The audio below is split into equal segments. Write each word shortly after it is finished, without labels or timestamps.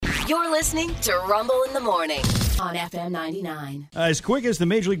You're listening to Rumble in the Morning on FM 99. As quick as the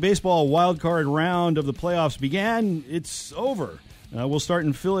Major League Baseball wild card round of the playoffs began, it's over. We'll start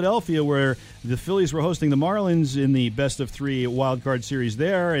in Philadelphia, where the Phillies were hosting the Marlins in the best-of-3 wild card series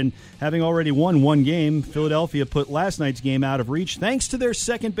there, and having already won one game, Philadelphia put last night's game out of reach thanks to their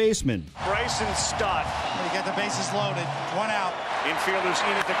second baseman. Bryson Stott. They get the bases loaded. One out. Infielders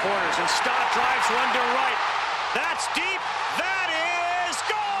in at the corners, and Stott drives one to right. That's deep. That is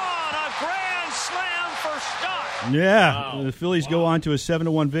gone. A grand slam for Stott. Yeah, Wow. The Phillies go on to a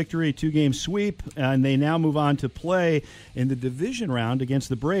 7-1 victory, two-game sweep, and they now move on to play in the division round against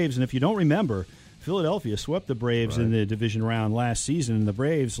the Braves. And if you don't remember, Philadelphia swept the Braves in the division round last season, and the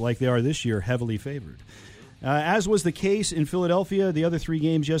Braves, like they are this year, heavily favored. As was the case in Philadelphia, the other three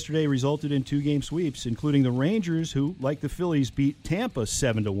games yesterday resulted in two-game sweeps, including the Rangers, who, like the Phillies, beat Tampa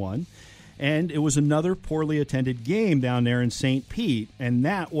 7-1. And it was another poorly attended game down there in St. Pete, and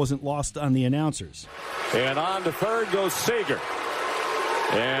that wasn't lost on the announcers. And on to third goes Sager.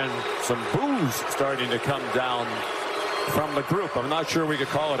 And some boos starting to come down from the group. I'm not sure we could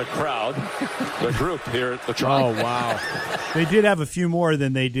call it a crowd. The group here at the Tri. Oh, wow. They did have a few more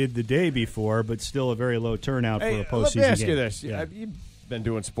than they did the day before, but still a very low turnout for a postseason game. Let me ask you this. Yeah. You've been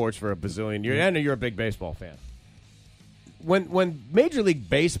doing sports for a bazillion years. I know you're a big baseball fan. When Major League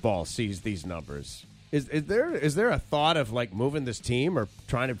Baseball sees these numbers, is there a thought of like moving this team or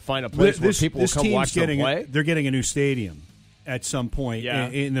trying to find a place where people will come watch them play? They're getting a new stadium at some point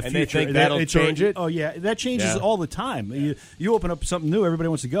in the and future. They think that'll change it? Oh, yeah. That changes all the time. Yeah. You open up something new, everybody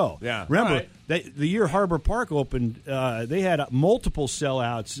wants to go. Yeah. Remember, the year Harbor Park opened, they had multiple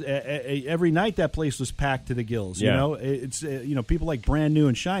sellouts. Every night that place was packed to the gills. Yeah. You know, it's people like Brand New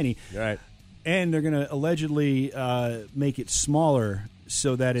and Shiny. Right. And they're going to allegedly make it smaller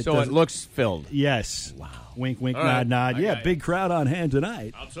so that it looks filled. Yes. Wow. Wink, wink, All nod, right. nod. Okay. Yeah, big crowd on hand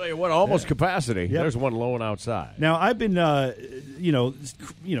tonight. I'll tell you what, almost capacity. Yep. There's one low and outside. Now, I've been,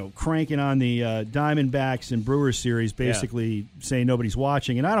 cranking on the Diamondbacks and Brewers series, basically saying nobody's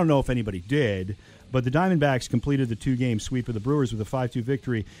watching, and I don't know if anybody did. But the Diamondbacks completed the two-game sweep of the Brewers with a 5-2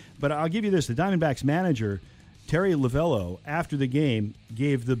 victory. But I'll give you this: the Diamondbacks manager, Terry Lavello, after the game,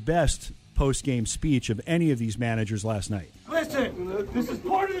 gave the best post-game speech of any of these managers last night. Listen, this is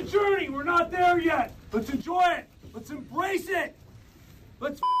part of the journey. We're not there yet. Let's enjoy it. Let's embrace it.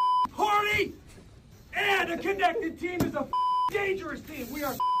 Let's party. And a connected team is a dangerous team. We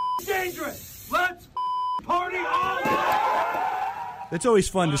are dangerous. Let's party all night. It's always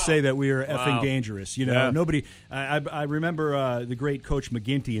fun to say that we are effing dangerous. You know, nobody. I remember the great Coach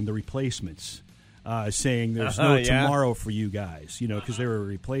McGinty in The Replacements. Saying there's no tomorrow for you guys, because they were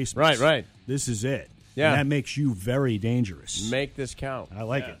replacements. Right. This is it. Yeah. And that makes you very dangerous. Make this count. I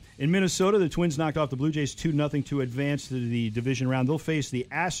like it. In Minnesota, the Twins knocked off the Blue Jays 2-0 to advance to the division round. They'll face the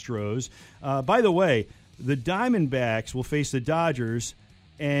Astros. By the way, the Diamondbacks will face the Dodgers,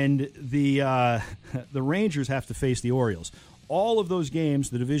 and the Rangers have to face the Orioles. All of those games,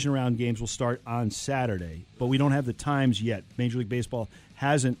 the division round games, will start on Saturday, but we don't have the times yet. Major League Baseball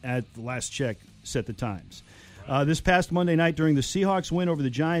hasn't, at the last check, set the times. This past Monday night during the Seahawks win over the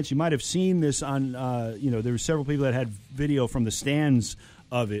Giants, you might have seen this on, there were several people that had video from the stands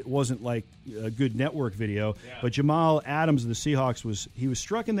of it. It wasn't like a good network video, but Jamal Adams of the Seahawks was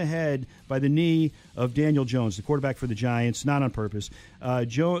struck in the head by the knee of Daniel Jones, the quarterback for the Giants, not on purpose.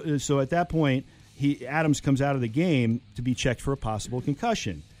 So at that point, Adams comes out of the game to be checked for a possible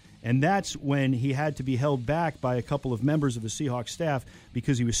concussion. And that's when he had to be held back by a couple of members of the Seahawks staff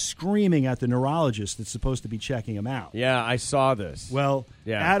because he was screaming at the neurologist that's supposed to be checking him out. Yeah, I saw this. Well,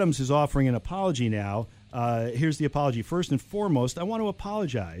 Adams is offering an apology now. Here's the apology. First and foremost, I want to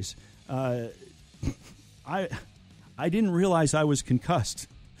apologize. I didn't realize I was concussed.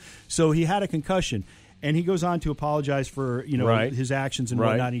 So he had a concussion. And he goes on to apologize for his actions and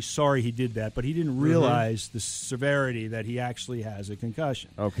whatnot. He's sorry he did that, but he didn't realize the severity that he actually has a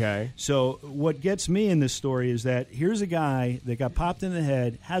concussion. Okay. So what gets me in this story is that here's a guy that got popped in the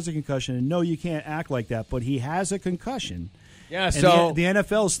head, has a concussion, and no, you can't act like that, but he has a concussion. Yeah, and so the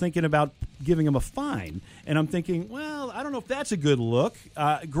NFL's thinking about giving him a fine, and I'm thinking, well, I don't know if that's a good look.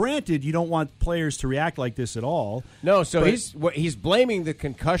 Granted, you don't want players to react like this at all. No, so he's blaming the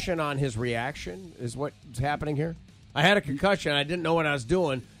concussion on his reaction is what's happening here? I had a concussion, I didn't know what I was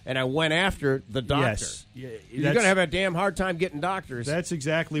doing, and I went after the doctor. Yes. You're going to have a damn hard time getting doctors. That's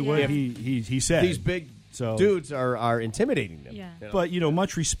exactly what he said. These big dudes are intimidating them. Yeah. But,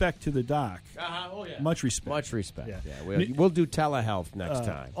 much respect to the doc. Oh, yeah. Much respect. Much respect. Yeah. We'll do telehealth next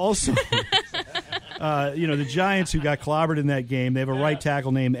time. Also, the Giants who got clobbered in that game, they have a right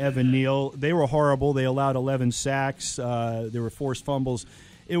tackle named Evan Neal. They were horrible. They allowed 11 sacks. There were forced fumbles.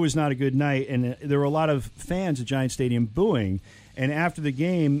 it was not a good night, and there were a lot of fans at Giant Stadium booing. And after the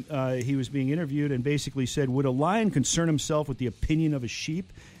game, he was being interviewed and basically said, would a lion concern himself with the opinion of a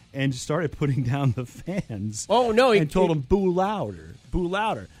sheep? And started putting down the fans. Oh, no. And told them, boo louder, boo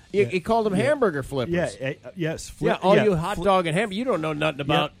louder. He called them hamburger flippers. Yeah, yes. You hot dog and hamburger. You don't know nothing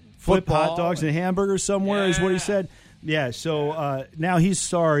about flip football. hot dogs and hamburgers somewhere is what he said. Yeah, so now he's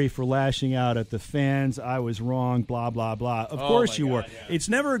sorry for lashing out at the fans. I was wrong, blah, blah, blah. Of course you were. Yeah. It's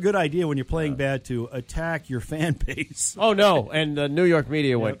never a good idea when you're playing bad to attack your fan base. Oh, no, and the New York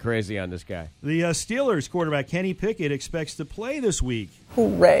media went crazy on this guy. The Steelers quarterback Kenny Pickett expects to play this week.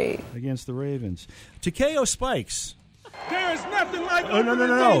 Hooray. Against the Ravens. Takeo Spikes. There is nothing like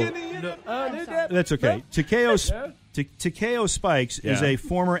No. That's okay. Takeo Spikes is a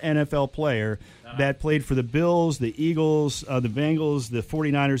former NFL player that played for the Bills, the Eagles, the Bengals, the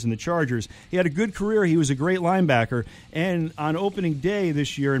 49ers, and the Chargers. He had a good career. He was a great linebacker. And on opening day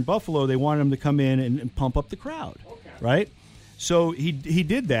this year in Buffalo, they wanted him to come in and pump up the crowd, right? So he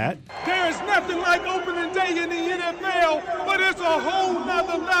did that. There is nothing like opening day in the NFL, but it's a whole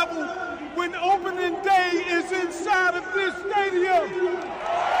nother level when opening day is inside of this stadium.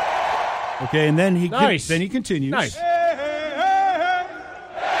 Okay, and then he continues. Nice.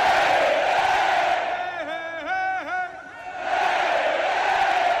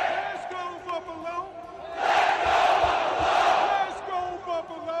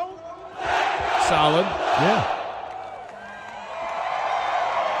 Solid. Yeah.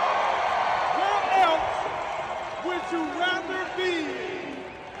 Where else would you rather be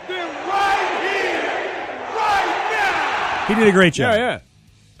than right here, right now? He did a great job.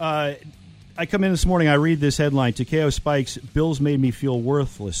 Yeah. I come in this morning, I read this headline, Takeo Spikes, Bills made me feel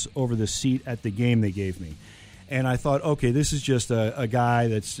worthless over the seat at the game they gave me. And I thought, okay, this is just a guy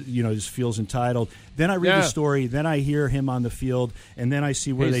that's, just feels entitled. Then I read the story, then I hear him on the field, and then I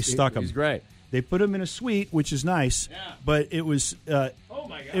see where they stuck him. He's great. They put him in a suite, which is nice, but it was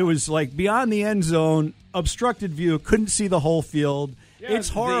it was like beyond the end zone, obstructed view, couldn't see the whole field. Yeah, it's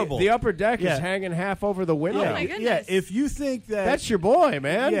horrible. The upper deck is hanging half over the window. Oh my goodness. Yeah, if you think that's your boy,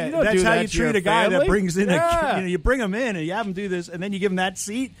 man. Yeah, you don't that's do how that you to treat your a guy family. that brings in you bring him in and you have him do this, and then you give him that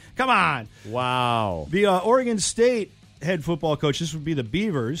seat. Come on. Wow. The Oregon State head football coach, this would be the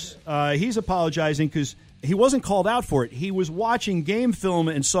Beavers, he's apologizing because he wasn't called out for it. He was watching game film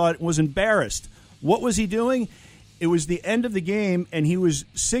and saw it, was embarrassed. What was he doing? It was the end of the game, and he was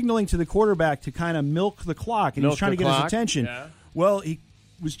signaling to the quarterback to kind of milk the clock, and he was trying to get his attention. Yeah. Well, he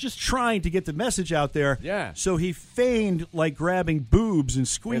was just trying to get the message out there. Yeah. So he feigned like grabbing boobs and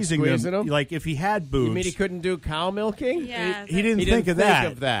squeezing them, like if he had boobs. You mean he couldn't do cow milking? Yeah. He didn't think of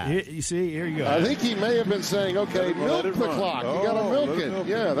that. You see, here you go. I think he may have been saying, okay, milk the clock. You got to milk it.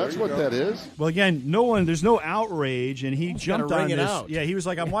 Yeah, that's what that is. Well, again, there's no outrage, and he jumped on this. Out. Yeah, he was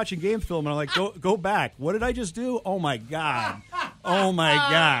like, I'm watching game film, and I'm like, go back. What did I just do? Oh, my God. Oh, my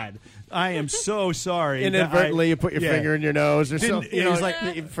God. I am so sorry. Inadvertently, you put your finger in your nose or something. He was like,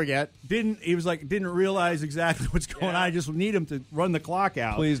 you forget. Didn't realize exactly what's going on. I just need him to run the clock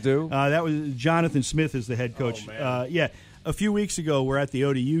out. Please do. That was Jonathan Smith is the head coach. A few weeks ago, we're at the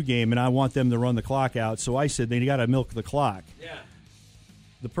ODU game, and I want them to run the clock out. So I said, they got to milk the clock. Yeah.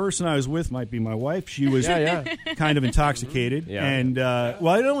 The person I was with might be my wife. She was kind of intoxicated. Yeah. And, I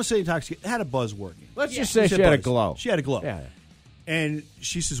don't want to say intoxicated. Had a buzz working. Let's just say she had a glow. She had a glow. Yeah. And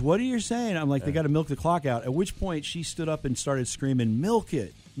she says, what are you saying? I'm like, they got to milk the clock out. At which point she stood up and started screaming, milk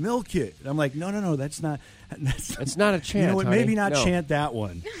it, milk it. And I'm like, no, that's not. It's not a chant. You know what? Maybe not chant that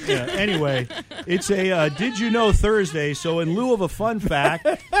one. Yeah, anyway, it's a Did You Know Thursday. So in lieu of a fun fact,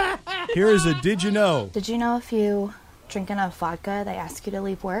 here is a Did You Know. Did you know if you drink enough vodka, they ask you to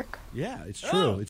leave work? Yeah, it's true.